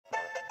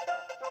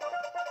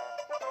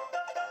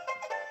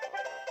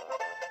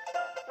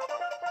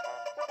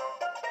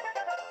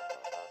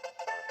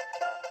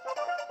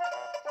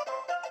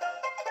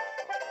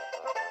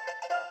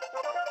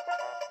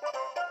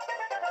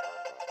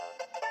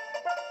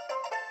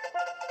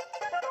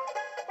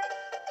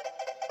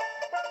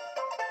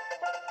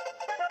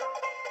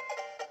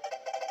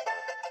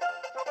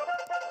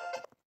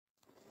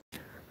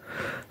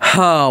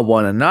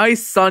What a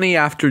nice sunny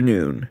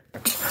afternoon.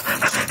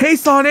 Hey,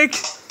 Sonic!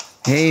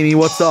 Hey, Amy,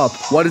 what's up?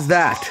 What is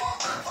that?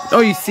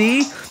 Oh, you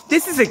see?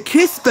 This is a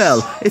kiss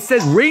bell. It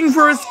says ring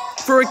for a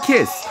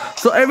kiss.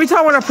 So every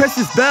time when I press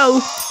this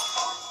bell,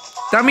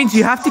 that means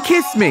you have to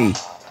kiss me.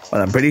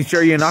 But I'm pretty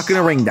sure you're not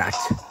going to ring that.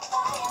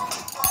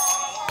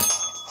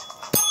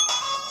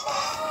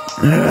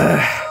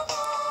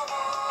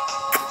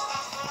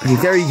 Okay,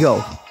 there you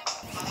go.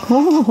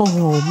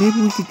 Oh,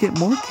 maybe we could get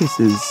more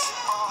kisses.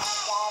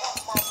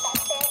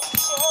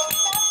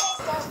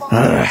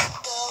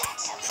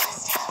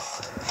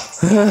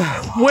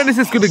 When is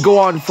this going to go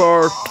on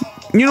for?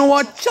 You know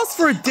what? Just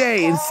for a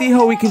day and see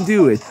how we can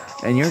do it.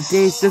 And your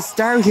day's just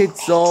started,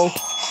 so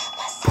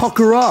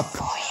pucker up.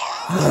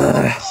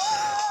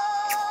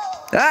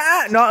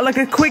 Not like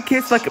a quick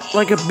kiss, like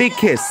a big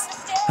kiss.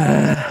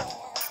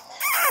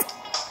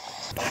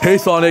 Hey,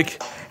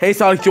 Sonic. Hey,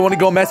 Sonic, do you want to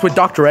go mess with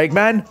Dr.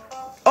 Eggman?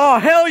 Oh,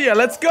 hell yeah,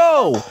 let's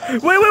go.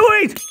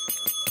 Wait.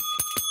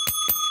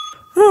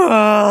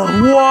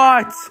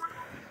 What?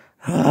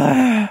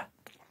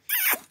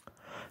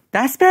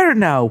 That's better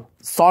now.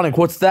 Sonic,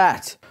 what's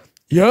that?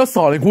 Yeah,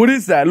 Sonic, what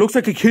is that? It looks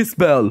like a kiss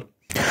bell.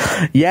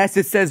 Yes,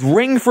 it says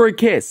ring for a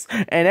kiss.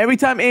 And every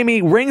time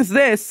Amy rings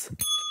this,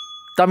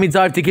 that means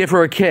I have to give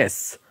her a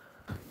kiss.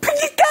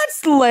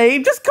 That's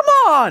lame. Just come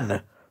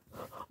on.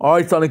 All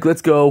right, Sonic,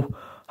 let's go.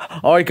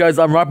 All right, guys,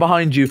 I'm right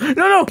behind you.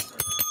 No.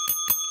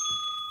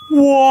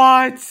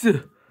 What?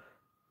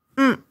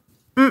 All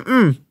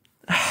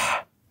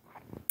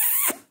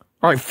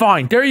right,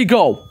 fine. There you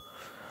go.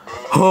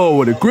 Oh,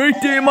 what a great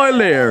day in my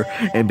lair.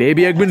 And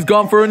Baby Eggman's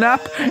gone for a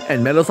nap,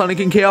 and Metal Sonic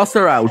and Chaos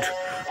are out.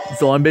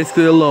 So I'm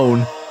basically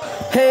alone.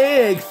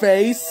 Hey,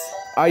 Eggface.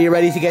 Are you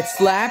ready to get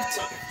slapped?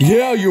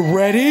 Yeah, you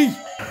ready?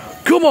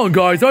 Come on,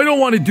 guys. I don't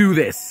want to do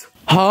this.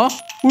 Huh?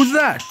 Who's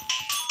that?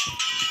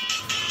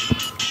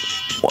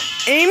 Well,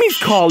 Amy's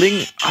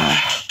calling.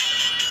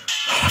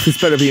 This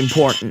better be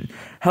important.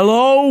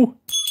 Hello?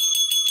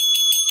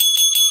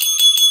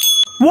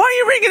 Why are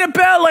you ringing a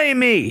bell,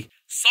 Amy?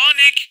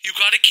 Sonic, you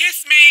gotta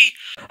kiss me.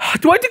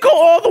 Do I have to go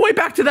all the way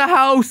back to the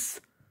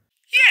house?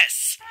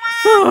 Yes.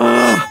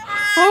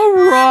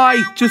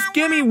 Alright, just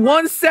give me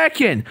 1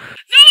 second.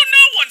 No,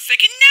 1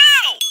 second,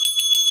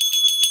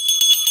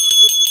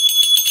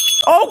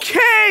 now.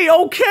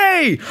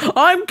 Okay,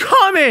 I'm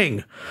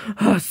coming.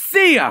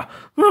 See ya.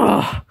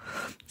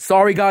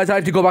 Sorry, guys, I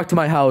have to go back to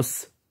my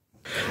house.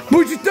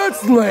 But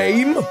that's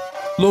lame.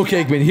 Look,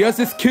 Eggman, he has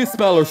this kiss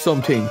bell or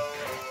something.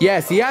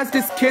 Yes, he has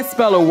this kiss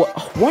bell or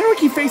why do I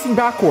keep facing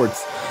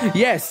backwards?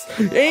 Yes,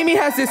 Amy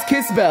has this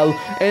kiss bell,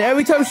 and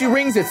every time she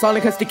rings it,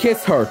 Sonic has to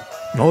kiss her.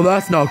 Oh,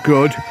 that's not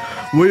good.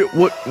 We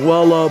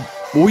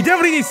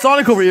definitely need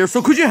Sonic over here,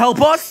 so could you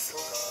help us?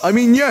 I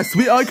mean, yes,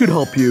 I could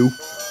help you.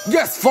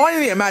 Yes,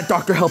 finally a mad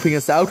doctor helping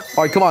us out.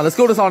 Alright, come on, let's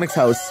go to Sonic's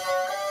house.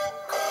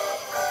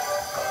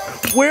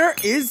 Where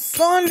is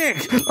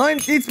Sonic?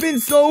 It's been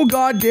so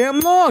goddamn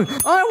long.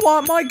 I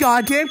want my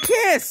goddamn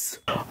kiss.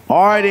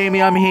 Alright,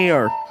 Amy, I'm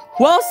here.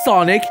 Well,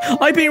 Sonic,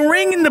 I've been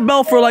ringing the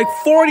bell for like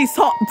 40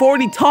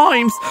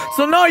 times,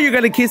 so now you're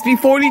gonna kiss me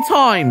 40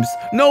 times.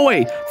 No,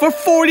 wait, for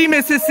 40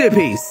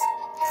 Mississippis.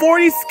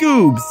 40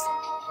 Scoobs.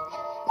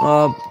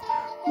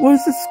 What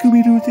is the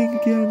Scooby-Doo thing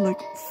again?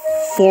 Like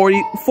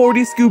 40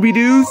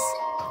 Scooby-Doos?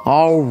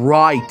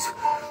 Alright.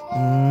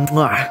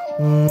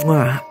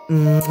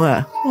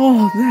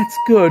 Oh, that's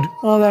good.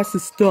 Oh, that's the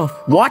stuff.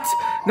 What?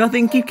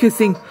 Nothing, keep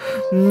kissing.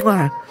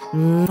 Oh,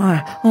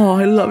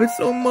 I love it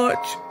so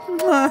much.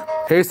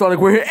 Hey, Sonic,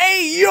 we're here.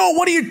 Hey, yo,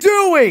 what are you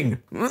doing?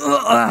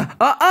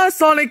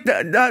 Sonic,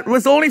 that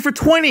was only for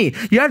 20.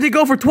 You have to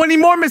go for 20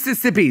 more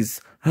Mississippis.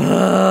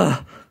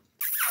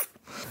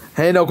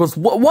 Hey, Knuckles,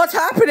 what's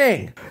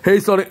happening? Hey,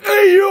 Sonic.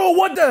 Hey, yo,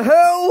 what the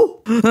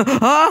hell?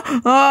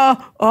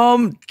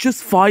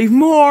 Just 5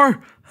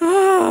 more.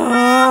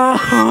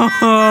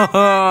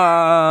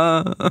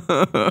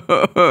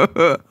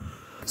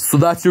 So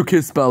that's your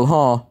kiss bell,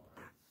 huh?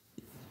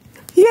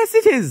 Yes,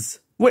 it is.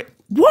 Wait,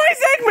 why is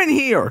Eggman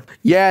here?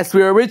 Yes,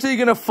 we were originally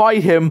gonna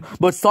fight him,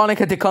 but Sonic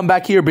had to come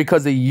back here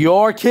because of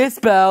your kiss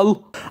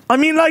bell. I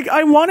mean, like,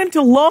 I want him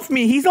to love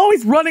me. He's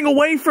always running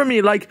away from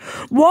me. Like,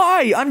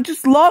 why? I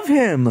just love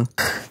him.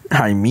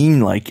 I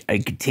mean, like, I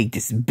could take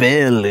this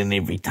bell, and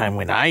every time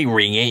when I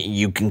ring it,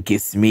 you can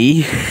kiss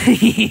me.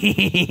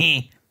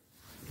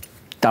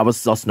 That was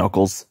sus,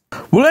 Knuckles.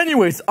 Well,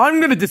 anyways, I'm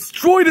gonna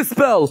destroy the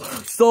spell,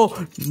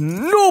 so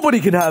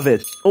nobody can have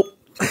it. Oh.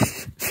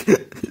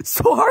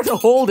 So hard to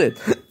hold it.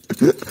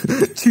 Do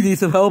you need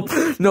some help?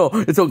 No,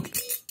 it's okay.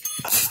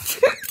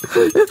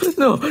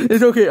 No,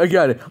 it's okay. I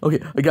got it. Okay,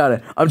 I got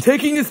it. I'm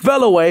taking this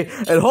bell away,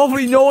 and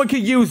hopefully no one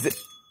can use it.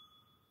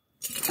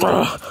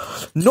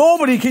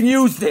 Nobody can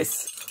use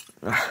this.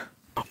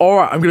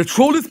 Alright, I'm gonna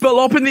throw this bell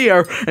up in the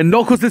air, and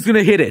Knuckles is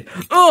gonna hit it.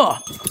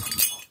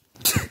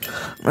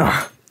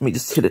 Let me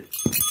just hit it.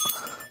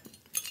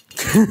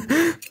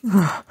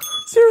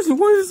 Seriously,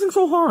 why is this thing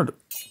so hard?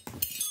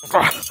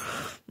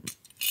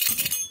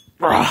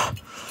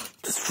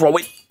 Just throw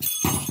it.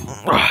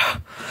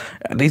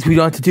 At least we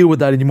don't have to deal with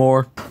that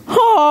anymore.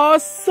 Oh,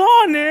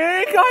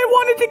 Sonic, I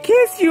wanted to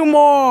kiss you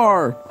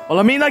more. Well,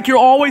 I mean, like, you're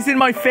always in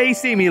my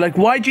face, Amy. Like,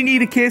 why'd you need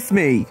to kiss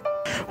me?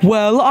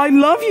 Well, I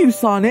love you,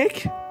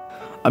 Sonic.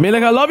 I mean,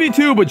 like, I love you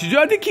too, but you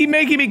have to keep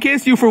making me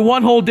kiss you for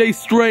one whole day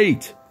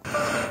straight.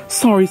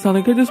 Sorry,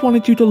 Sonic, I just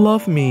wanted you to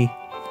love me.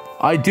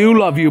 I do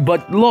love you,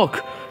 but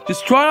look,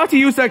 just try not to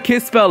use that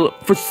kiss spell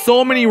for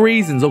so many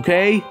reasons,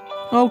 okay?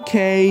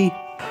 Okay.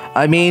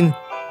 I mean,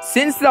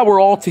 since that we're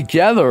all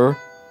together,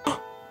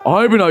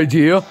 I have an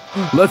idea.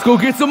 Let's go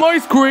get some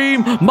ice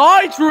cream.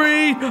 My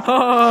treat.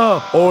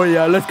 Oh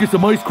yeah, let's get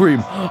some ice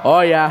cream.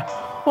 Oh yeah.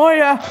 Oh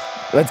yeah.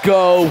 Let's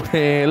go.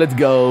 Let's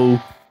go.